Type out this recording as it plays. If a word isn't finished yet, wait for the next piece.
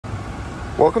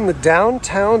Welcome to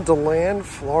downtown DeLand,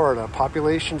 Florida.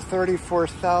 Population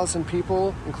 34,000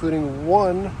 people, including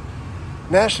one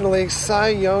National League Cy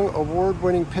Young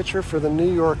Award-winning pitcher for the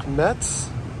New York Mets,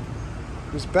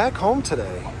 who's back home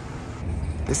today.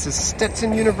 This is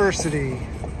Stetson University,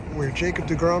 where Jacob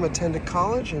deGrom attended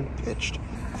college and pitched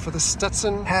for the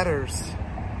Stetson Hatters.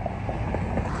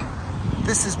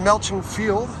 This is Maitland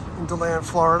Field in DeLand,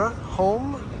 Florida,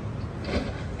 home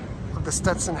of the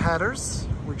Stetson Hatters,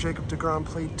 where Jacob deGrom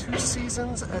played 2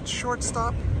 seasons at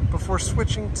shortstop before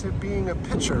switching to being a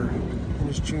pitcher in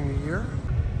his junior year.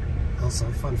 Also,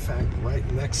 a fun fact, right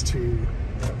next to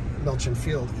Maitland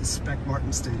Field is Spec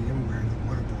Martin Stadium, where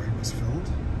The Waterboy was filmed.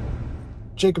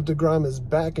 Jacob deGrom is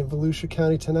back in Volusia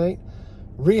County tonight.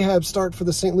 Rehab start for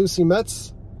the St. Lucie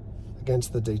Mets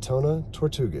against the Daytona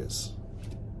Tortugas.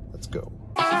 Let's go.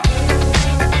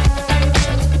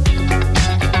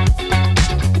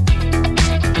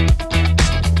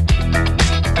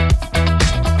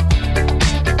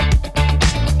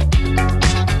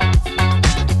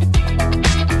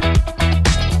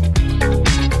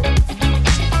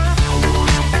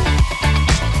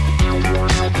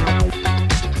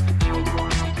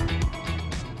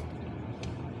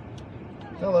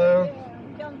 Hello.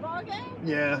 You done the ball game?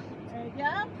 Yeah. There you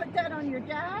go. Put that on your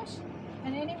dash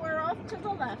and anywhere off to the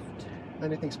left.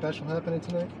 Anything special happening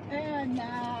tonight? Yeah,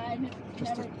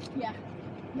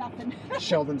 nothing.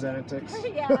 Sheldon's antics.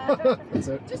 Yeah. That's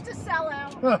it. Just a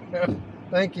sellout.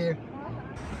 Thank you.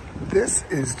 This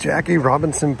is Jackie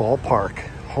Robinson Ballpark,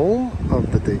 home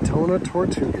of the Daytona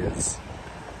Tortugas,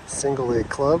 single A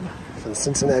club for the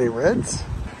Cincinnati Reds,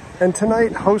 and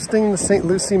tonight hosting the St.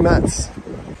 Lucie Mets.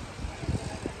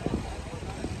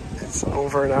 It's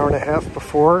over an hour and a half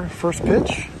before first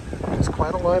pitch. There's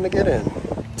quite a line to get in.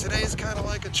 Today's kind of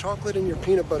like a chocolate in your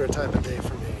peanut butter type of day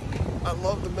for me. I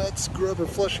love the Mets, grew up in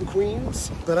Flushing,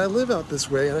 Queens, but I live out this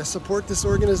way and I support this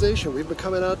organization. We've been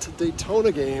coming out to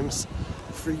Daytona games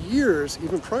for years,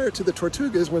 even prior to the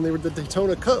Tortugas when they were the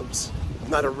Daytona Cubs. I'm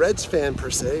not a Reds fan per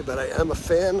se, but I am a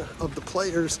fan of the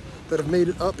players that have made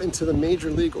it up into the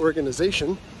major league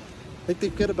organization. I think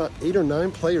they've got about 8 or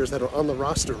 9 players that are on the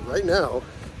roster right now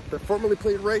that formerly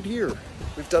played right here.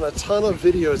 We've done a ton of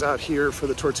videos out here for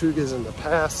the Tortugas in the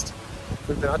past.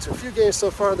 We've been out to a few games so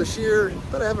far this year,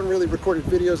 but I haven't really recorded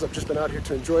videos. I've just been out here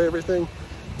to enjoy everything.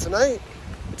 Tonight,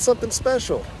 it's something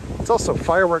special. It's also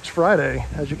Fireworks Friday.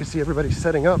 As you can see, everybody's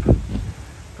setting up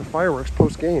for fireworks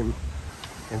post-game.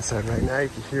 Inside right now, you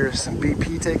can hear some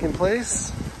BP taking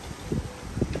place.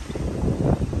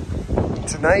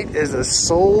 Tonight is a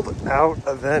sold-out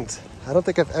event. I don't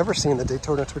think I've ever seen the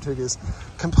Daytona Tortugas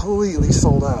completely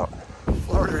sold out.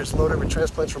 Florida is loaded with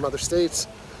transplants from other states,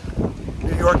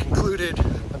 New York included.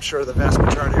 I'm sure the vast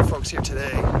majority of folks here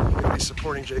today will be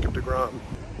supporting Jacob deGrom.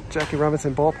 Jackie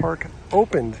Robinson Ballpark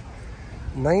opened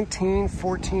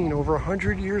 1914, over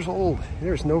 100 years old.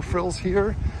 There's no frills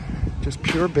here, just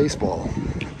pure baseball.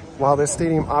 While this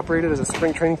stadium operated as a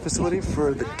spring training facility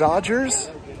for the Dodgers,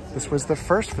 this was the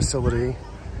first facility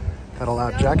that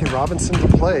allowed Jackie Robinson to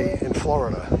play in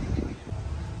Florida.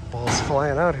 Ball's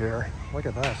flying out here. Look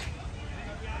at that.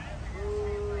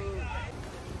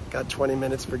 Got 20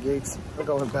 minutes for gates. I'm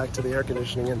going back to the air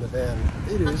conditioning in the van.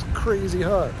 It is crazy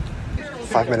hot.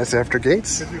 5 minutes after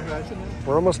gates,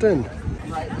 we're almost in.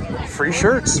 Free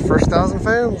shirts, first 1,000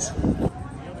 fans.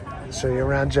 Show you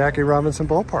around Jackie Robinson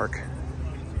Ballpark.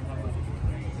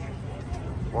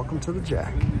 Welcome to the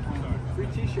Jack. Free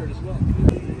t-shirt as well.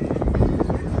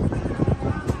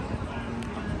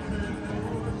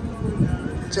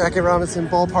 Jackie Robinson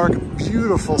Ballpark,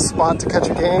 beautiful spot to catch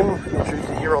a game. I'm sure you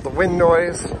can hear all the wind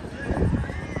noise.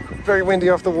 Very windy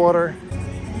off the water.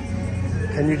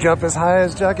 Can you jump as high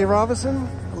as Jackie Robinson?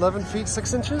 11 feet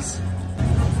 6 inches.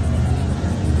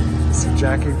 See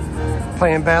Jackie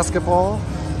playing basketball.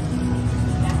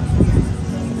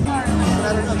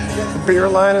 The beer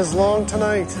line is long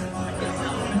tonight.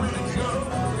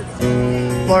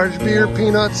 Large beer,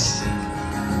 peanuts,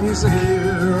 music.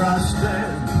 Here I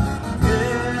stand,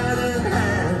 head in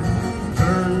hand,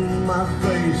 turn my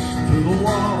face to the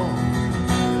wall.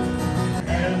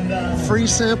 And Free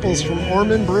samples from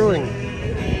Orman Brewing.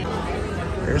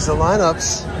 Here's the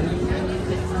lineups.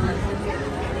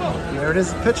 And there it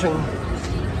is, pitching.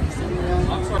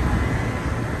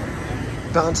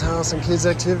 Bounce house and kids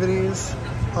activities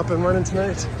up and running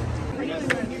tonight.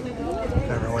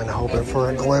 Everyone hoping for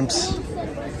a glimpse.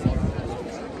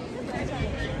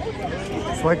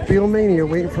 It's like Beatlemania,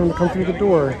 waiting for him to come through the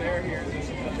door.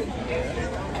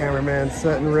 Cameraman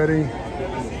set and ready.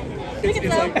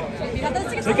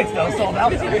 Tickets though, sold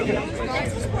out.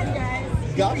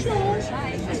 Gotcha.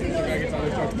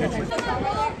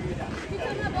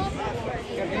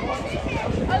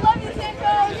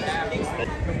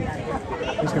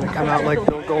 not like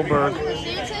Bill Goldberg.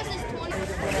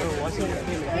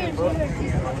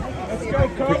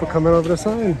 People coming over to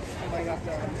sign.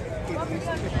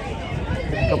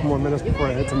 A couple more minutes before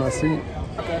I head to my seat.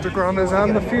 deGrom is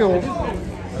on the field.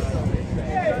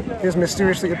 He has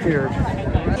mysteriously appeared.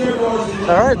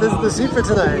 All right, this is the seat for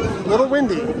tonight. A little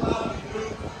windy.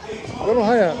 A little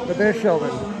high up, but there's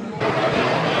Sheldon.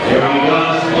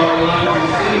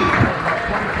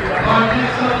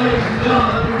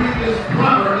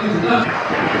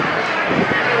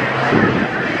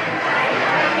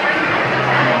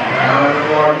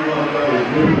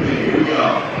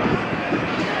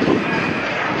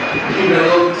 Keep it a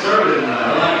little conservative now,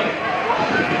 I like it.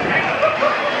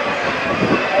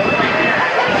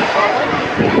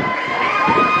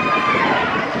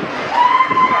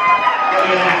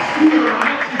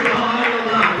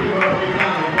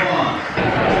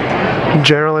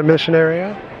 General admission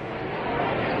area.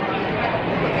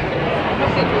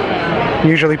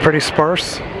 Usually pretty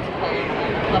sparse.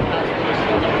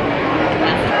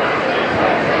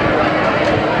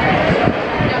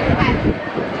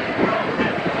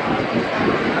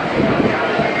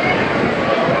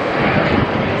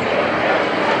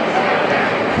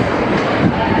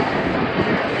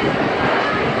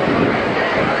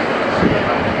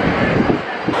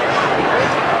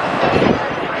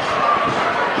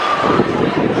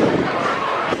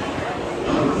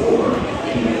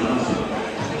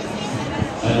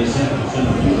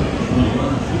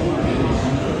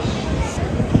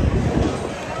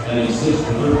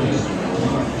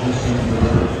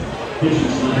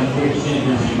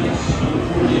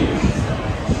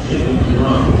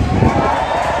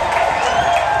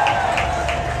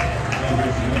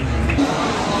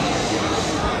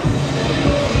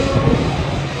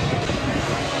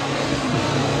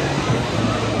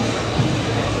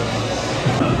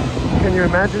 Can you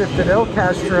imagine if Fidel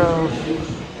Castro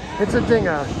hits a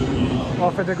dinger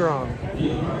off of deGrom?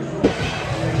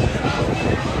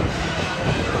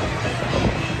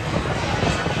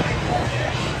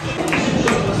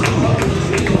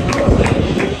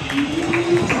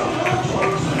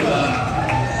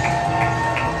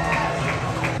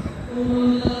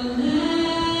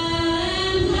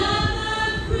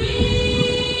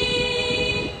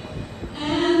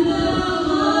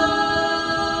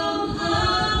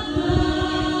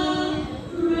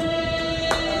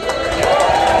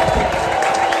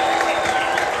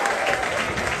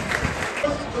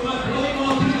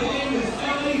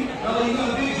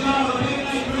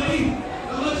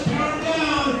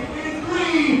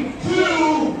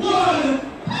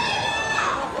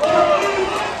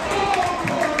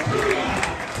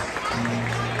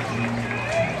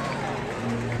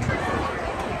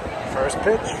 First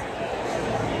pitch,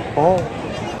 ball.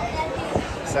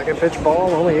 Second pitch,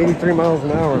 ball, only 83 miles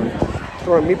an hour.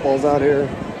 Throwing meatballs out here.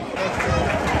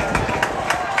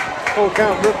 Full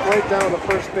count, ripped right down the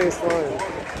first base line.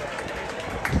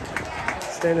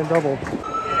 Standing double.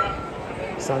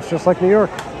 Sounds just like New York.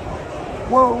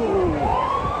 Whoa!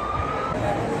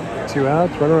 2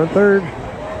 outs, runner on third.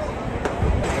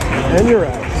 And you're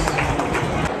out.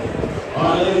 All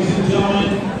right, ladies and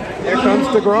gentlemen. Here comes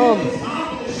deGrom.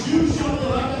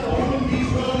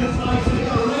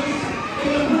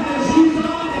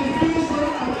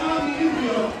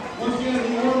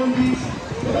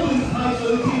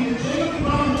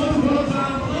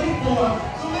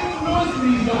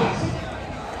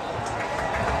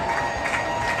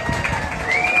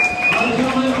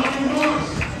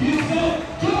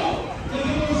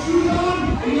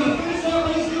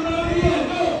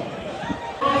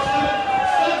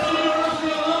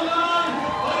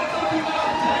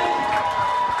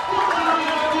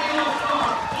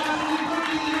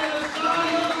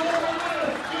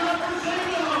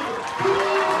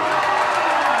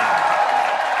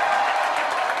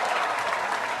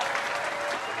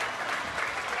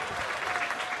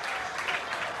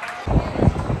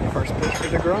 First pitch for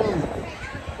deGrom.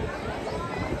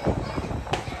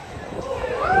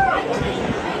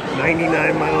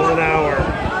 99 miles an hour.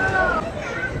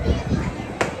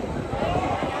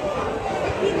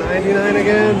 99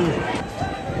 again.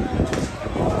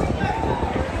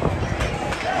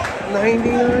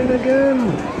 99 again.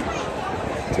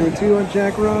 2-2 on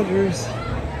Jack Rogers.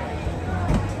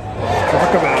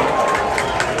 Talk about it.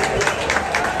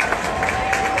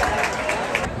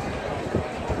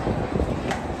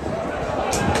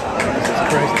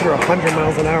 Through 100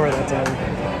 miles an hour that time.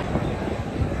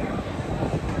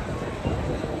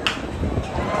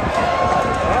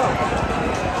 Wow.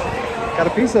 Got a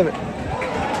piece of it.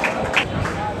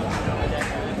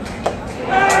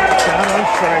 Shot on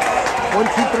strike. 1,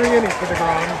 2, 3 innings for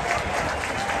deGrom.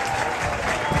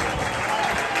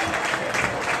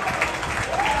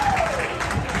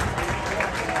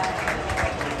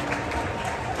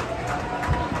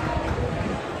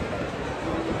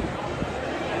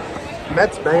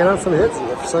 Mets banging out some hits in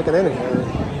the second inning here.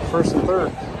 First and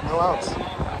third, no outs.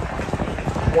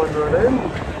 1 run in.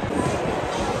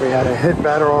 We had a hit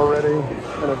batter already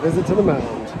and a visit to the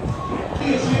mound.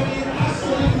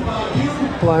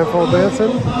 Blindfold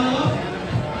dancing.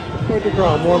 With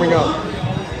deGrom warming up.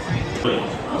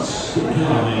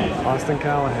 Austin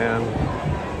Callahan.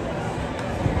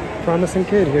 Promising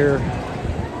kid here.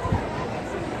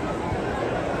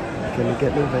 Can he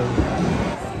get moving?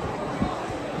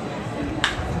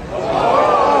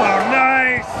 Oh,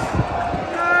 nice!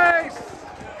 Nice!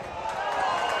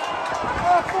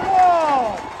 Off the wall!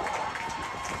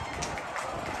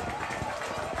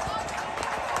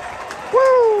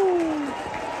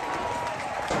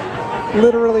 Woo!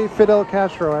 Literally Fidel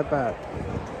Castro at bat.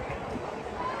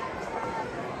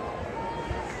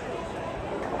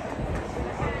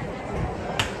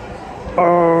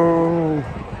 Oh.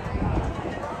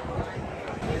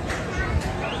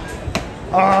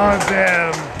 Oh,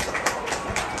 damn.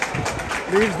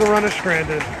 Leaves the runner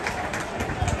stranded.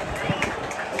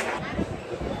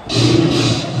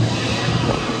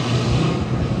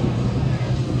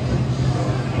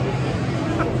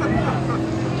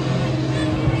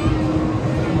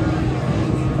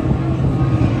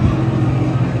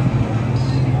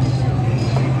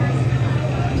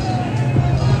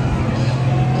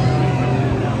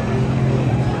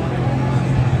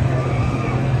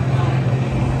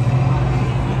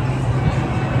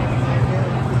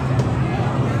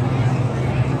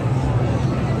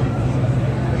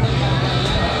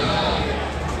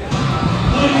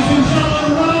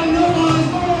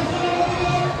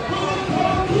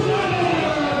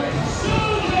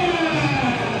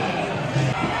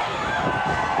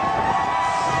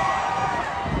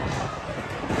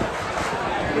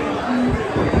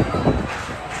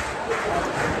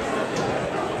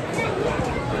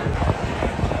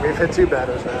 We've hit 2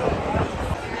 batters now.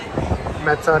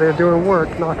 Mets out here doing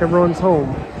work, knocking runs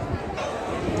home.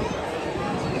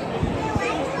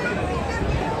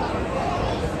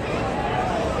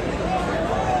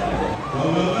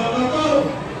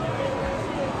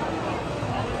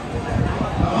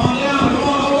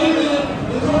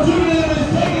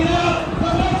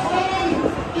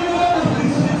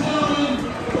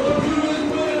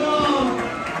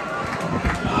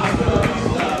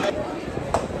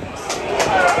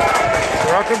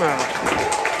 Struck him out.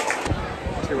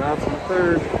 2 outs in the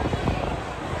third.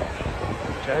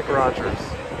 Jack Rogers.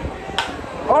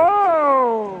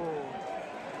 Oh!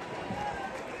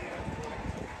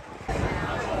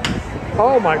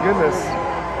 Oh my goodness.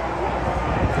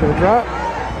 It's gonna drop.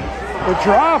 It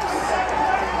drops!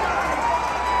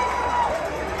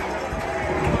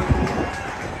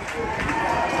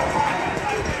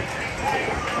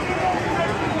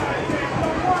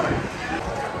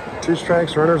 Two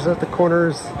strikes, runners at the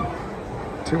corners,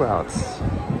 2 outs.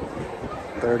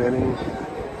 Third inning.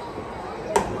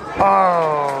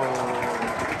 Oh!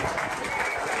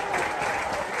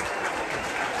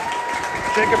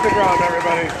 Jacob deGrom,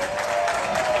 everybody.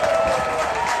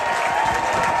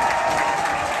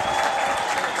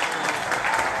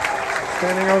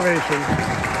 Standing ovation.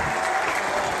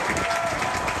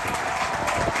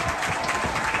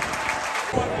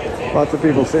 Lots of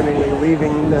people seemingly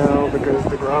leaving now because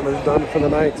deGrom is done for the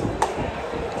night.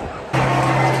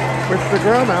 With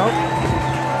deGrom out,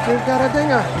 we've got a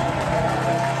dinger.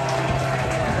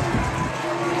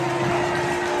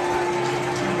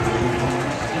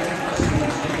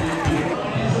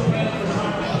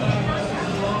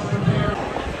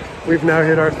 We've now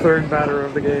hit our 3rd batter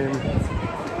of the game.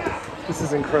 This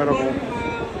is incredible.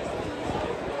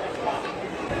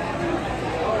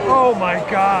 Oh my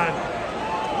God.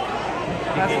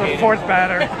 That's the 4th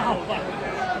batter.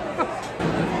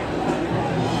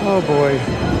 Oh boy.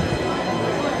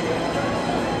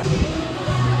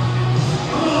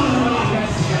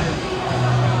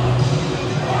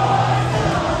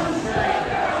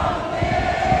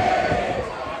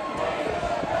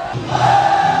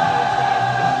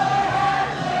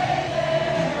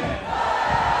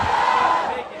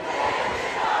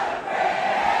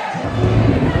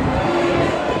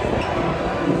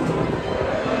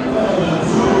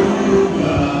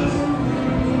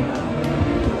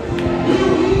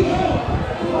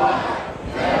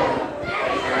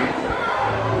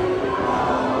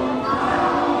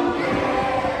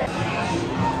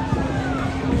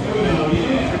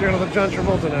 John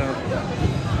Travolta now.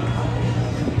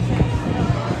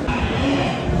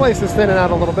 Place is thinning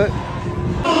out a little bit.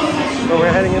 So we're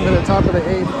heading into the top of the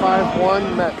 8th,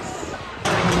 5-1 Mets.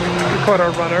 We caught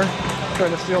our runner,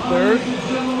 trying to steal 3rd.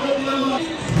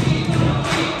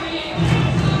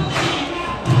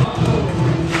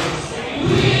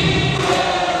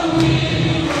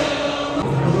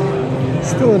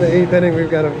 Still in the 8th inning, we've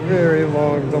got a very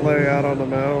long delay out on the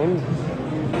mound.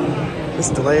 This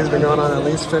delay has been going on at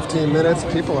least 15 minutes.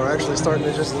 People are actually starting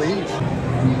to just leave.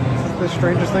 This is the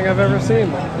strangest thing I've ever seen.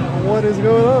 What is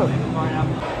going on?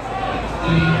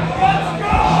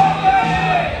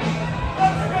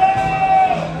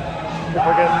 People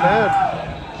are getting mad.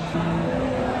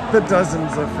 The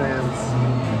dozens of fans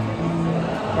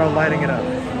are lighting it up.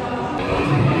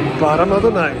 Bottom of the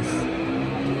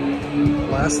 9th.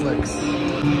 Last licks.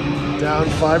 Down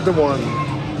 5-1.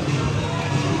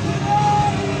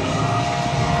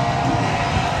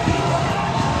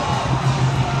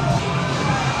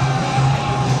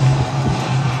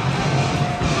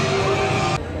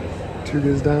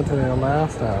 Tortugas down to their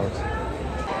last out.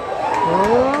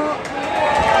 Oh.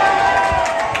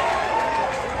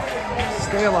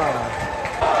 Stay alive.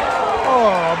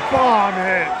 Oh, bomb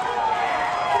hit.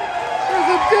 There's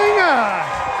a dinger.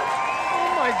 Oh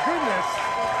my goodness.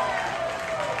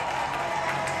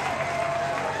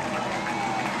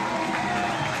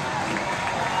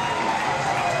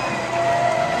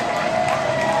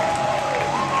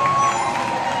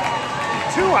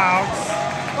 Two outs.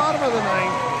 Bottom of the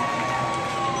 9th.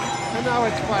 And now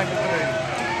it's 5-3.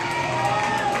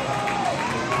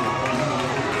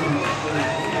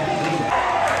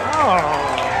 Oh,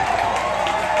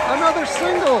 another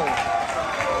single.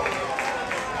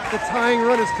 The tying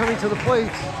run is coming to the plate.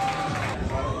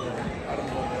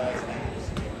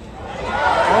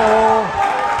 Oh,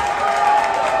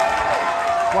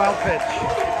 wild pitch.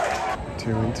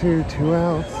 2-2, 2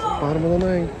 outs. Bottom of the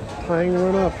 9th. Tying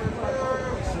run up.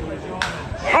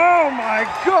 Oh my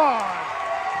God!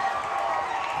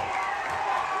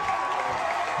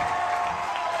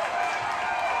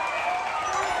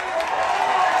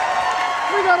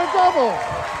 Got a double.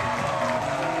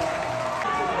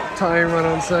 Tying run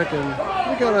on second.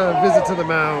 We got a visit to the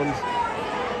mound.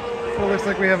 Well, looks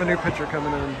like we have a new pitcher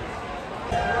coming in.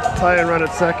 Tying run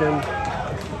at second.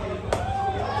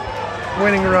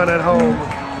 Winning run at home.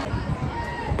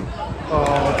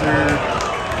 Oh, dude.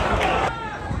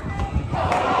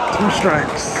 2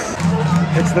 strikes.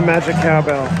 It's the magic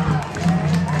cowbell.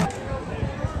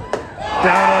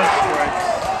 Down on strikes.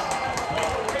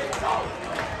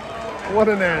 What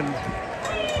an end.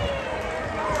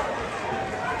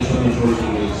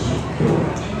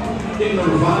 Game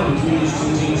number 5 between these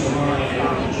two teams tomorrow night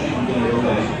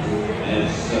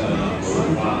as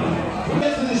 5.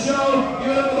 Next to the show,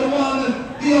 give it up for the one,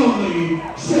 the only,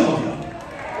 Sheldon.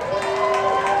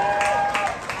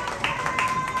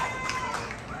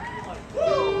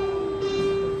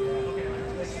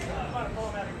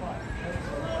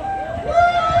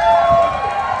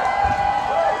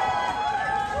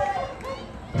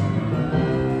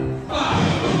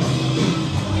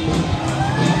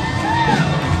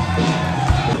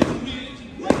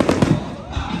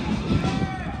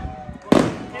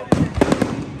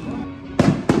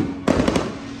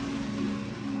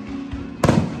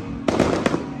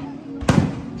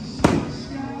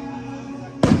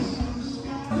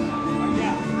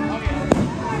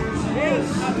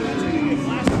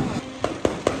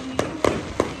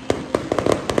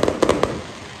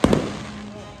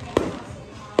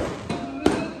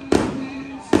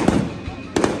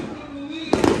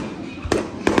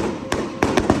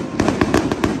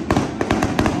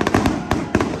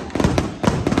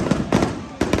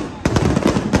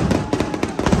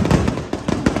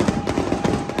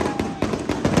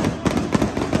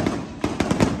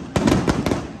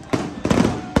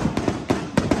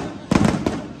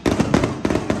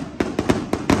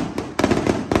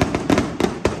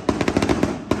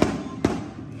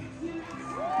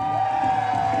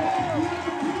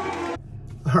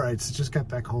 Alright, so just got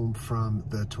back home from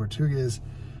the Tortugas.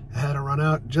 I had to run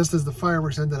out. Just as the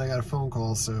fireworks ended, I got a phone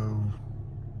call, so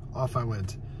off I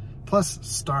went. Plus,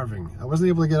 starving. I wasn't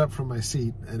able to get up from my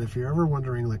seat, and if you're ever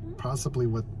wondering, like, possibly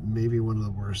what maybe one of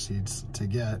the worst seats to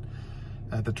get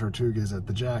at the Tortugas at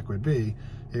the Jack would be,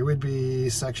 it would be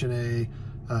Section A,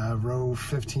 row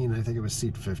 15, I think it was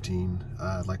seat 15,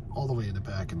 like all the way in the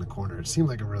back in the corner. It seemed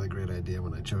like a really great idea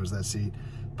when I chose that seat,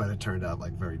 but it turned out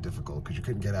like very difficult because you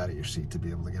couldn't get out of your seat to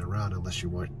be able to get around unless you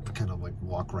want to kind of like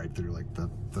walk right through like the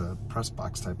press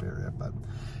box type area. But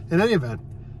in any event,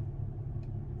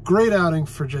 great outing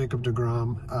for Jacob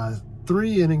deGrom.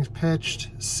 3 innings pitched,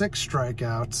 6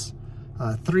 strikeouts,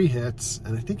 3 hits,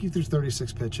 and I think he threw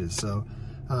 36 pitches. So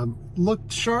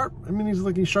looked sharp. I mean, he's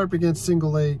looking sharp against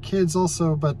single A kids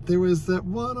also, but there was that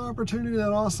one opportunity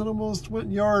that Austin almost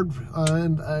went yard,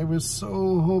 and I was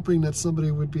so hoping that somebody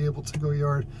would be able to go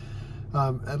yard,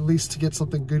 at least to get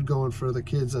something good going for the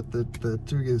kids at the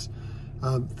Tortugas.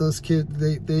 Those kids,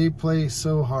 they play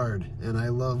so hard, and I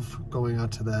love going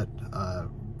out to that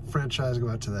franchise, go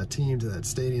out to that team, to that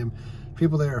stadium.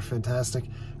 People there are fantastic.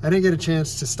 I didn't get a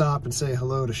chance to stop and say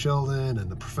hello to Sheldon and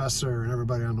the professor and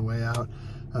everybody on the way out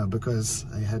because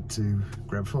I had to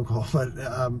grab a phone call, but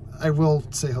I will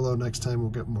say hello next time. We'll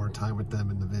get more time with them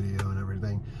in the video and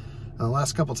everything. The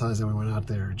last couple times that we went out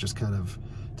there, just kind of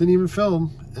didn't even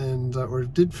film, and or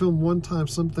did film one time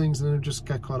some things, and then just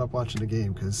got caught up watching the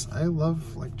game because I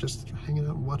love like just hanging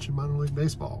out and watching minor league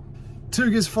baseball.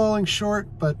 Tortugas falling short,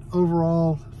 but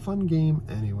overall fun game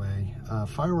anyway.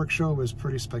 Fireworks show was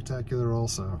pretty spectacular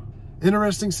also.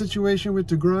 Interesting situation with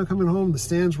deGrom coming home. The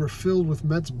stands were filled with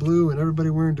Mets blue and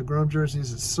everybody wearing deGrom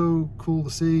jerseys. It's so cool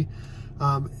to see.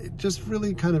 Just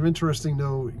really kind of interesting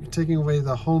though, taking away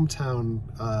the hometown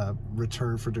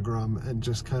return for deGrom and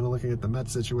just kind of looking at the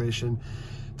Mets situation.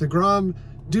 deGrom,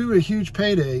 due a huge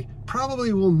payday,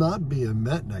 probably will not be a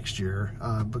Met next year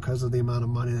because of the amount of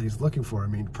money that he's looking for. I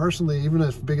mean, personally, even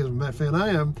as big as a Met fan I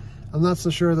am, I'm not so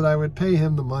sure that I would pay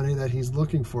him the money that he's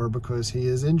looking for because he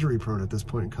is injury prone at this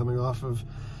point, coming off of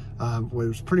what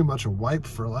was pretty much a wipe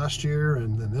for last year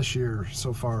and then this year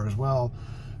so far as well.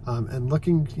 And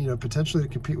looking, you know, potentially to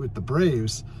compete with the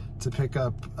Braves to pick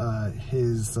up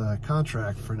his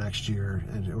contract for next year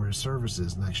or his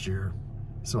services next year.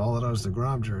 So all of those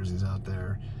deGrom jerseys out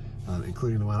there,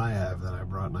 including the one I have that I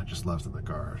brought and I just left in the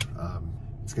car.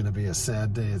 It's going to be a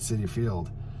sad day at Citi Field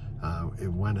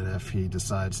when and if he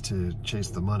decides to chase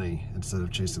the money instead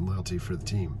of chasing loyalty for the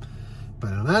team.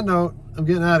 But on that note, I'm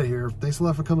getting out of here. Thanks a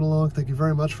lot for coming along. Thank you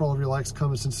very much for all of your likes,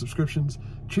 comments, and subscriptions.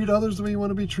 Treat others the way you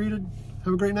want to be treated.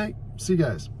 Have a great night. See you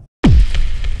guys.